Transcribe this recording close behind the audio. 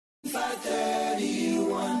Moa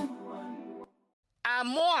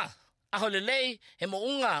Aholelei he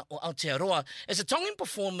Mo'unga o Aotearoa is a Tongan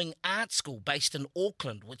performing arts school based in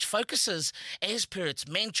Auckland, which focuses, as per its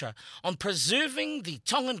mantra, on preserving the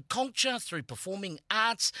Tongan culture through performing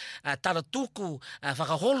arts, taratuku,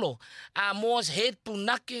 whakaholo. Moa's head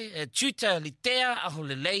punake, Tuta Litea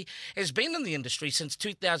Aholelei, has been in the industry since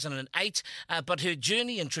 2008, but her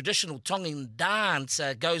journey in traditional Tongan dance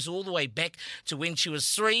goes all the way back to when she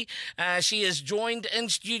was 3. She is joined in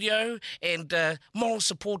studio and moral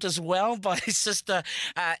support as well by his sister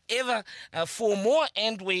Eva for more,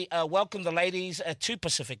 and we welcome the ladies to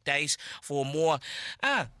Pacific Days for more.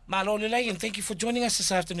 Malolele, and thank you for joining us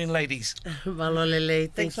this afternoon, ladies.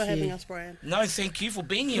 Malolele, thanks for having us, Brian. No, thank you for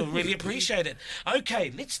being here. Really appreciate it.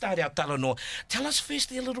 Okay, let's start our talanoa. Tell us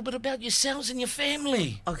firstly a little bit about yourselves and your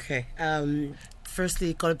family. Okay,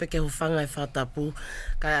 firstly, kore ke hufanga e whatapu,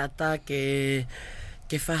 kai ata ke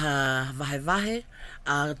whaha vahe,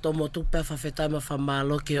 tō mo tupe whawhetai ma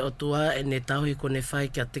whamalo ke otua e ne tauhi ko ne whai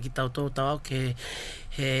kia tiki tau tau ke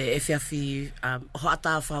he ewhiawhi ho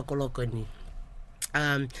ata whakoloko ni.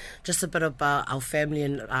 Just a bit about our family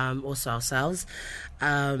and also ourselves.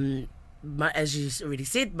 As you already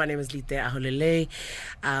said, my name is Lite Aholelei.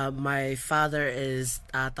 My father is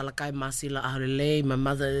Talakai Masila Aholelei. My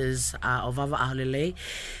mother is Ovava Aholelei.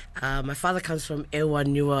 My father comes from Ewa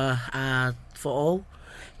Niua for all.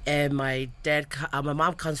 And my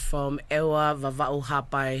mom comes from Ewa Vava'u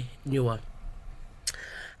Hapai Niua.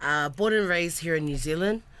 Born and raised here in New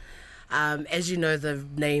Zealand. As you know, the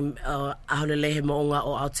name Aholelei he Mo'unga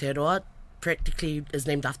o Aotearoa practically is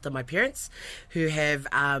named after my parents, who have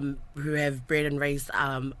bred and raised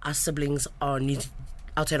us siblings on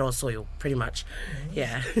Aotearoa soil, pretty much. Mm-hmm.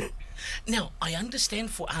 Yeah. Now, I understand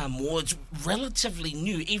for Moa, it's relatively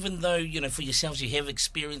new, even though, for yourselves you have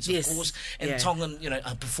experience, of course, in Tongan,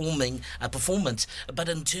 performance. But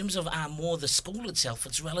in terms of Moa, the school itself,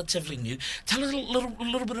 it's relatively new. Tell us a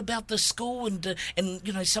little bit about the school and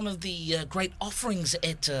some of the great offerings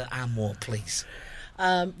at Moa, please.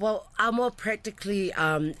 Well, Moa practically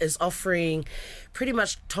is offering pretty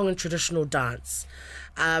much Tongan traditional dance.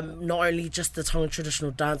 Not only just the Tongan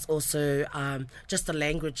traditional dance, also just the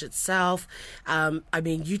language itself.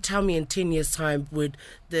 You tell me in 10 years' time, would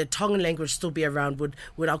the Tongan language still be around?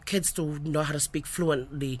 Would our kids still know how to speak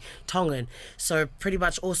fluently Tongan? So pretty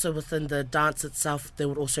much also within the dance itself, they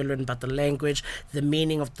would also learn about the language, the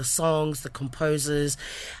meaning of the songs, the composers,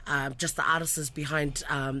 just the artists behind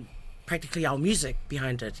practically our music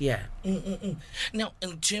behind it, yeah. Now,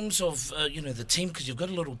 in terms of the team, because you've got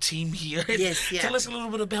a little team here, yes, yeah. Tell us a little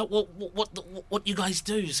bit about what you guys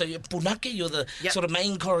do. So, Punake, you're the sort of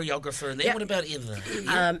main choreographer, and then what about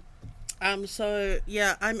Eva?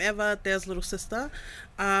 I'm Eva, Dare's little sister.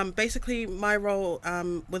 Basically, my role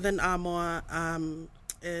within Moa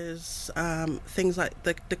is things like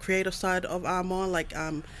the creative side of Moa, like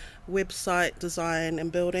website design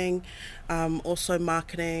and building, also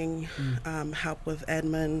marketing, help with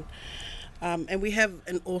admin, and we have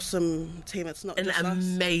an awesome team. It's not an just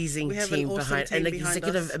amazing us. We have team an awesome behind, an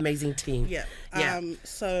executive us. Amazing team.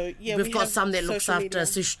 We've got some that looks after.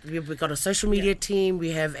 We've got a social media team.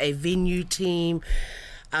 We have a venue team.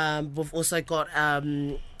 We've also got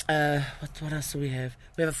what else do we have?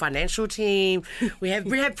 We have a financial team. We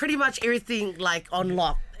have pretty much everything like on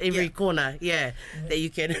lock, every corner. Yeah, that you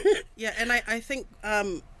can. And I think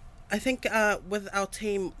with our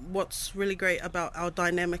team, what's really great about our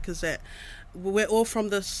dynamic is that we're all from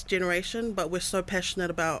this generation, but we're so passionate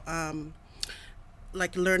about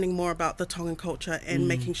learning more about the Tongan culture and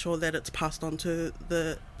making sure that it's passed on to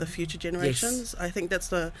the future generations. Yes. I think that's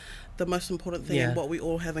the most important thing, and what we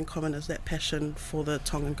all have in common is that passion for the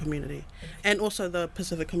Tongan community and also the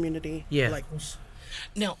Pacific community. Yeah.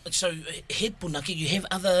 Now, so head Punake, you have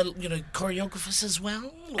other choreographers as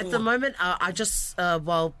well? At the moment, I just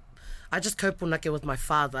co-punake with my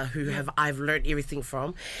father, who I've learned everything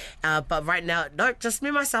from. But right now, no, just me,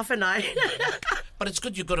 myself, and I. But it's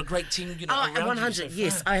good you've got a great team, around 100, you.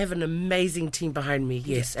 Yes, I have an amazing team behind me.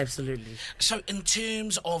 Yes, absolutely. So in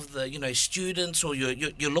terms of the, students, or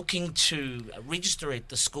you're looking to register at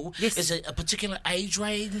the school, is it a particular age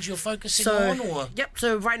range you're focusing on? Or? Yep,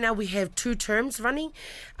 so right now we have 2 terms running.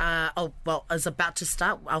 It's about to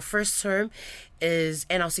start. Our first term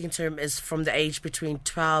and our second term is from the age between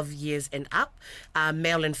 12 years and up,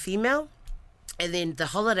 male and female. And then the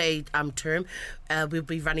holiday term, we'll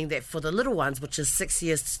be running that for the little ones, which is 6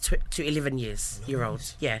 years to 11 year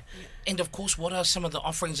olds. Yeah. And of course, what are some of the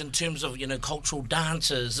offerings in terms of, cultural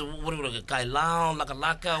dances? What do we got? Kai lao, laka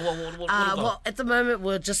laka? What Well, at the moment,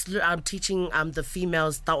 we're just teaching the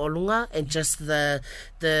females taolunga and just the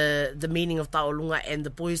meaning of taolunga, and the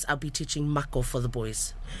boys, I'll be teaching mako for the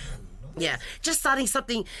boys. Yeah, just starting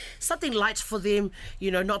something light for them,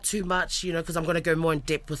 not too much, because I'm going to go more in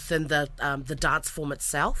depth within the dance form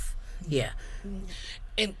itself. Yeah.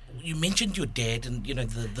 And you mentioned your dad and,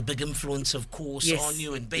 the big influence, of course, Yes. on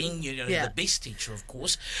you and being, Yeah. the best teacher, of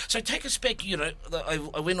course. So take us back,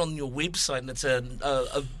 I went on your website and it's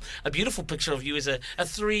a beautiful picture of you as a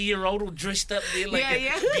 3-year-old all dressed up there like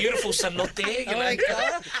a beautiful sanote. Oh my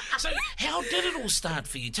God. So how did it all start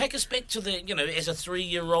for you? Take us back to the, as a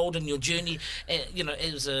 3-year-old and your journey,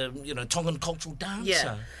 as a, Tongan cultural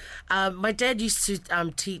dancer. Yeah. My dad used to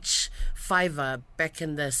teach Fiver back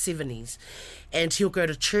in the 70s, and he'll go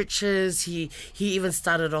to churches. He even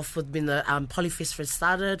started off with when the Polyfest first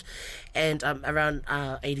started, and around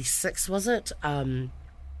 86 was it?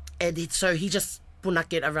 So he just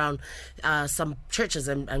punake around some churches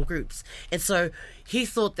and groups, and so he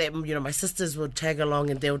thought that my sisters would tag along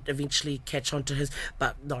and they would eventually catch on to his,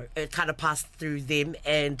 but no, it kind of passed through them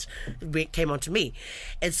and it came on to me.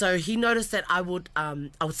 And so he noticed that I would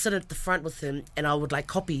sit at the front with him and I would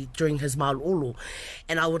copy during his ma'aulu,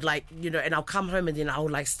 and I would and I'll come home and then I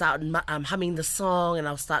would start humming the song, and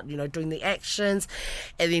I'll start doing the actions,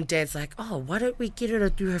 and then Dad's like, oh, why don't we get her to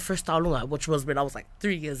do her first taolunga, which was when I was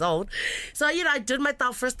 3 years old. So I did my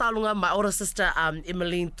first taolunga. My older sister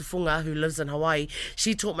Emmeline Tufunga, who lives in Hawaii,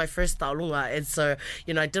 she taught my first taolunga, and so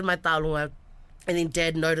I did my taolunga. And then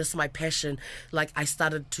Dad noticed my passion. I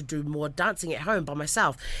started to do more dancing at home by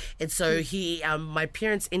myself. And so my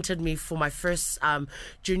parents entered me for my first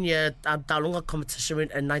junior taolunga competition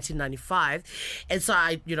in 1995. And so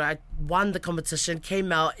I won the competition,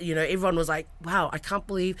 came out, everyone was like, wow, I can't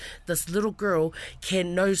believe this little girl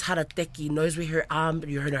knows how to teki, knows where her arm,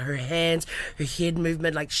 her hands, her head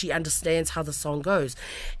movement, she understands how the song goes.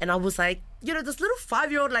 And I was like, this little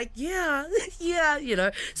 5-year-old, yeah,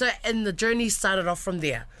 So, and the journey started off from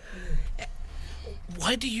there.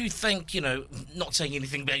 Why do you think, not saying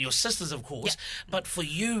anything about your sisters, of course, but for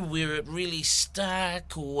you, where it really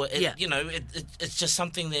stuck, or, it's just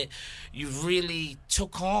something that you really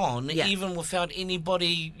took on, even without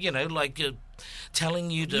anybody, telling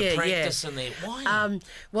you to practice in that? Why?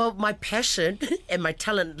 Well, my passion and my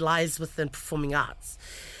talent lies within performing arts.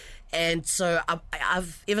 And so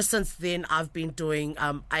I've ever since then I've been doing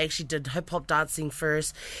I actually did hip-hop dancing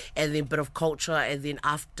first, and then a bit of culture, and then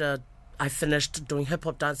after I finished doing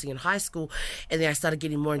hip-hop dancing in high school, and then I started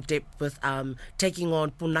getting more in depth with taking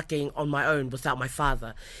on punaking on my own without my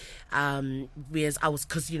father. Whereas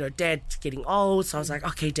because Dad's getting old, so I was like,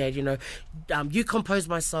 okay, Dad, you compose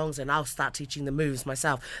my songs and I'll start teaching the moves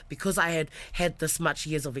myself. Because I had this much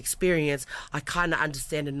years of experience, I kind of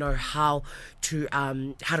understand and know how to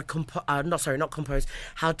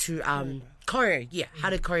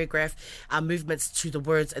choreograph movements to the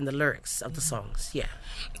words and the lyrics of the songs. Yeah.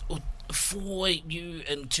 For you,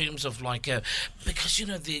 in terms of because you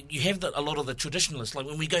have a lot of the traditionalists,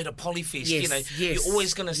 when we go to Polyfest, you're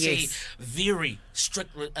always going to see very strict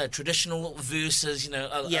traditional verses,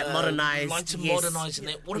 modernized, like to modernize in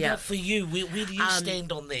that. What about for you? Where do you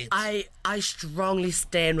stand on that? I strongly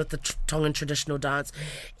stand with the Tongan traditional dance.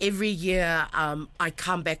 Every year I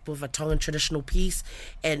come back with a Tongan traditional piece,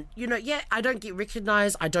 and I don't get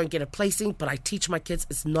recognized, I don't get a placing, but I teach my kids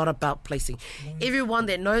it's not about placing. Everyone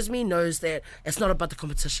that knows me knows that it's not about the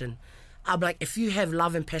competition. I'm like, if you have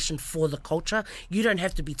love and passion for the culture, you don't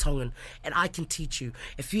have to be Tongan, and I can teach you.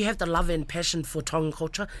 If you have the love and passion for Tongan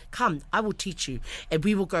culture, come, I will teach you, and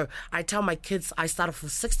we will go. I tell my kids, I start off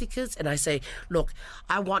with 60 kids, and I say, look,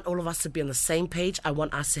 I want all of us to be on the same page. I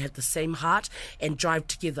want us to have the same heart and drive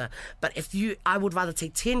together. But I would rather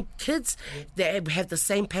take 10 kids that have the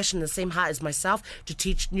same passion, the same heart as myself, to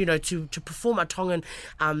teach, to perform a Tongan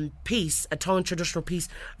piece, a Tongan traditional piece,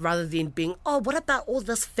 rather than being, oh, what about all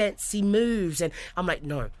this fancy moves? And I'm like,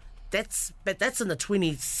 no, that's in the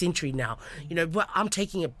 20th century now. I'm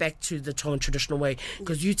taking it back to the Tongan traditional way,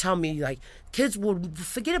 because you tell me kids will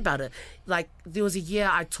forget about it. There was a year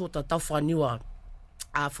I taught the tauwhanua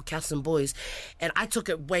for Calston boys, and I took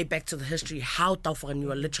it way back to the history, how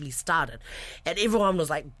tauwhanua literally started, and everyone was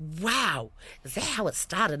like, wow, is that how it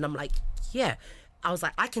started? And I'm like, yeah. I was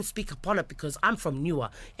like, I can speak upon it because I'm from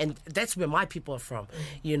Niua, and that's where my people are from,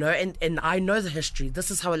 and I know the history.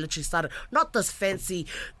 This is how it literally started. Not this fancy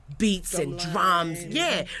beats Drum and line. drums.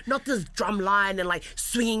 Yeah, not this drum line and like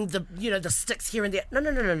swinging the sticks here and there.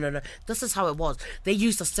 No. This is how it was. They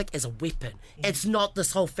used the stick as a weapon. It's not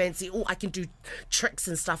this whole fancy, I can do tricks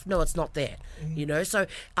and stuff. No, it's not that. So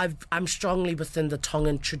I'm strongly within the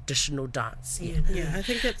Tongan traditional dance. Yeah, I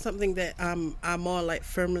think that's something that Amoa like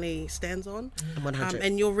firmly stands on. 100.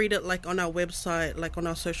 And you'll read it like on our website, like on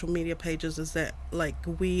our social media pages, is that like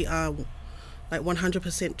we are like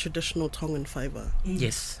 100% traditional Tongan flavour.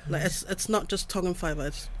 Yes. Like it's not just Tongan flavour,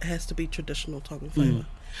 it has to be traditional Tongan flavour.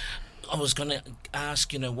 I was going to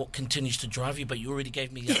ask, what continues to drive you, but you already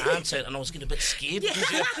gave me the answer, and I was getting a bit scared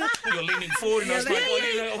because you're leaning forward, and I was like,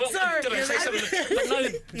 Sorry. did I say something?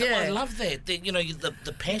 But no, I love that.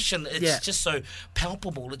 The passion, it's just so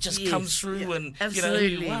palpable. It just comes through, and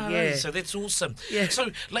absolutely, who you are. So that's awesome. Yeah.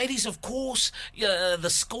 So, ladies, of course, the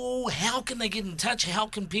school, how can they get in touch? How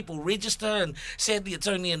can people register? And sadly, it's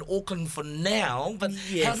only in Auckland for now, but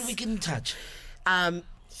how do we get in touch?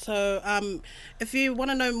 So if you want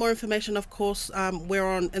to know more information, of course, we're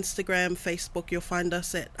on Instagram, Facebook. You'll find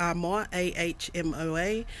us at Amoa,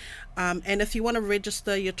 AHMOA. And if you want to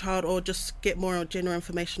register your child or just get more general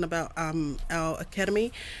information about our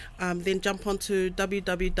academy, then jump onto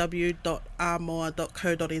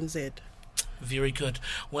www.amoa.co.nz. Very good.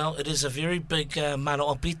 Well, it is a very big mana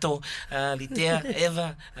opito, Litea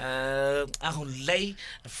Eva Ahulei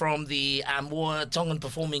from the Amoa Tongan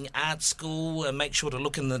Performing Arts School. Make sure to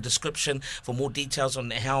look in the description for more details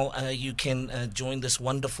on how you can join this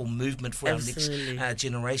wonderful movement for our next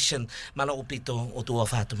generation. Mana opito o tua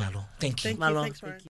whātumalo. Thank you. Thank you. Thanks, Ryan.